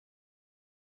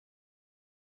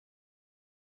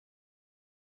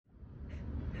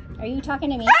Are you talking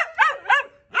to me?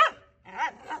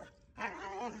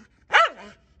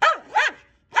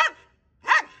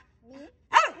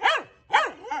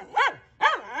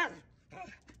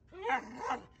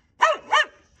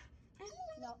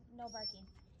 No barking.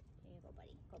 There you go,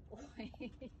 buddy. Good boy.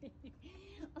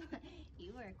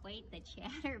 You are quite the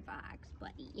chatterbox,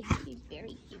 buddy. He's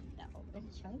very cute, though. The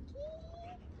chunky?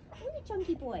 What a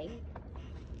chunky boy.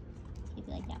 Do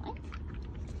you like that one?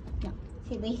 No.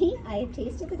 See, lady, I have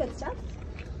tasted the good stuff.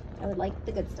 I would like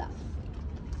the good stuff.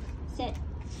 Sit.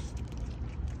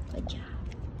 Good job.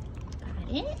 Got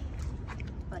it?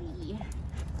 Buddy.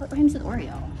 What rhymes with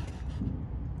Oreo?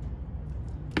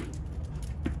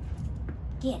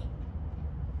 Get it.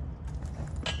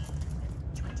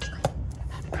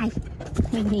 Hi.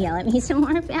 You gonna yell at me some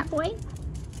more, fat boy?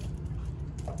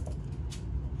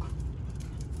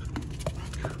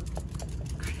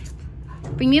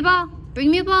 Bring me a ball.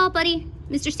 Bring me a ball, buddy.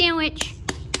 Mr. Sandwich.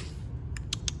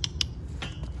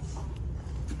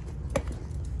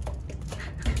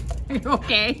 Are you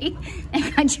okay? I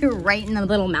got you right in the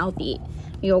little mouthy.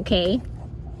 You okay?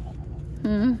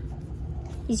 Hmm?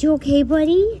 Is you okay,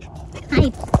 buddy? Hi.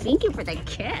 Thank you for the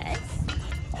kiss.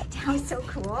 That was so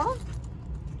cool.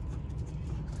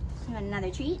 You want another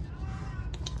treat?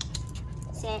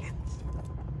 Sit.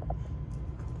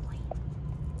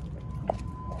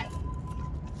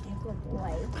 Good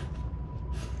boy.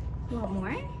 You want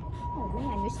more? Oh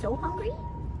man, you're so hungry.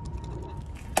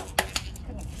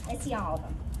 Come here. Let's see all of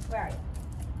them. Where are you?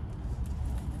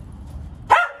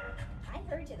 I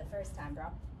heard you the first time, bro.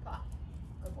 Come on.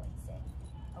 Good boy. Sit.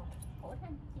 Okay. Hold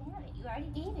on. You have it. You already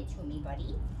gave it to me,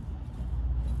 buddy.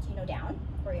 Gino down.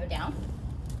 Oreo down.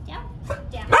 Down.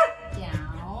 Down.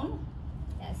 Down.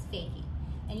 That's faking.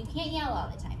 And you can't yell all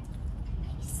the time.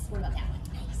 Nice. What about that one?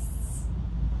 Nice.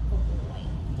 Good boy.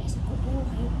 Yes, good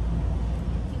boy.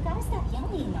 You gotta stop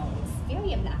yelling though. It's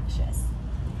very obnoxious.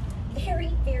 Very,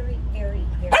 very, very,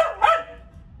 very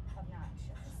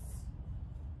obnoxious.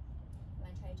 You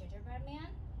wanna try gingerbread man?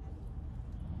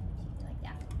 You like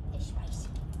that? It's spicy.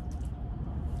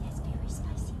 That's very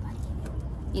spicy, buddy.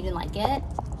 You didn't like it?